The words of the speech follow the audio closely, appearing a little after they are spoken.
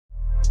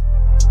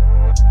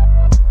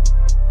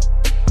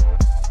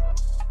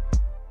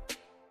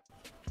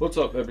What's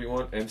up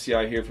everyone,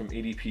 MCI here from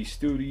EDP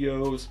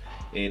Studios,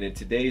 and in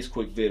today's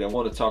quick vid I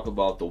want to talk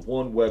about the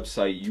one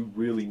website you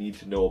really need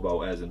to know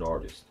about as an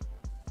artist.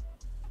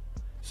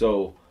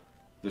 So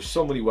there's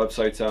so many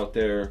websites out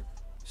there,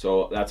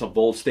 so that's a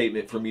bold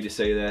statement for me to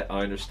say that. I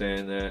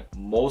understand that.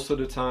 Most of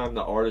the time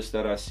the artists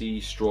that I see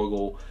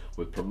struggle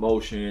with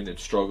promotion and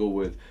struggle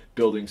with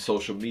building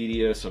social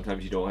media.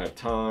 Sometimes you don't have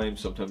time,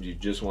 sometimes you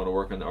just want to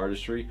work on the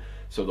artistry.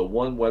 So the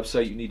one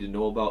website you need to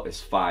know about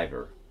is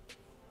Fiverr.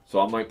 So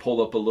I might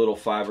pull up a little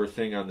Fiverr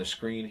thing on the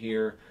screen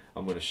here.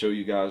 I'm going to show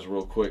you guys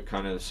real quick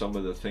kind of some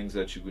of the things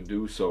that you can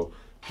do, so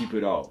keep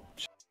it out.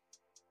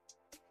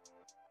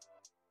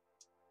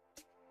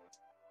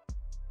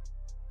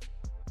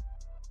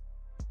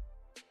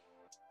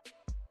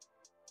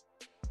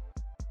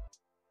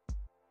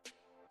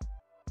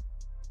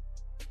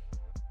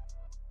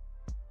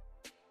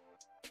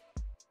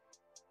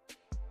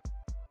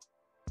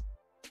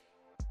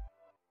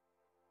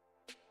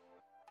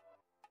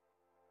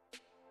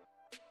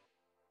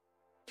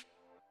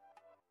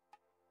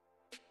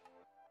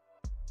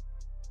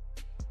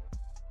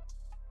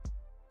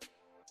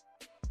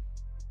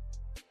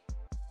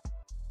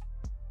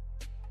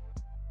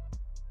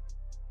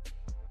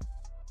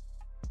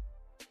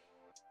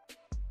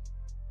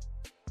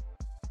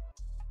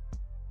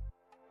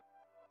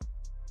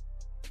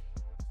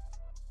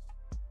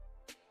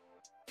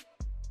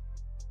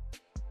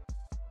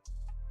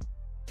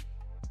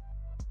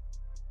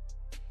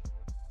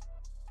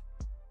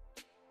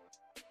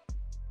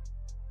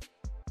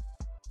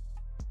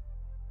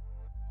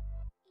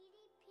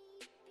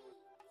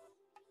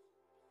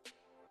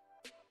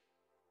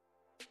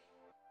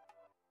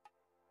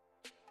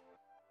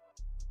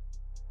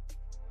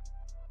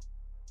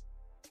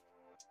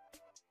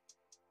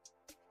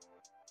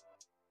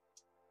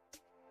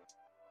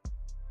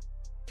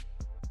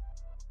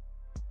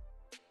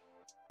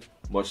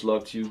 Much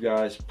love to you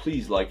guys.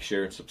 Please like,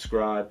 share, and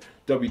subscribe.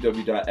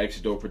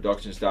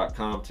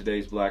 www.exitdoorproductions.com.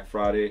 Today's Black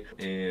Friday,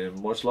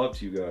 and much love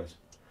to you guys.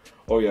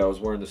 Oh yeah, I was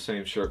wearing the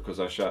same shirt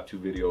because I shot 2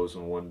 videos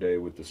in one day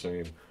with the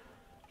same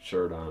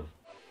shirt on.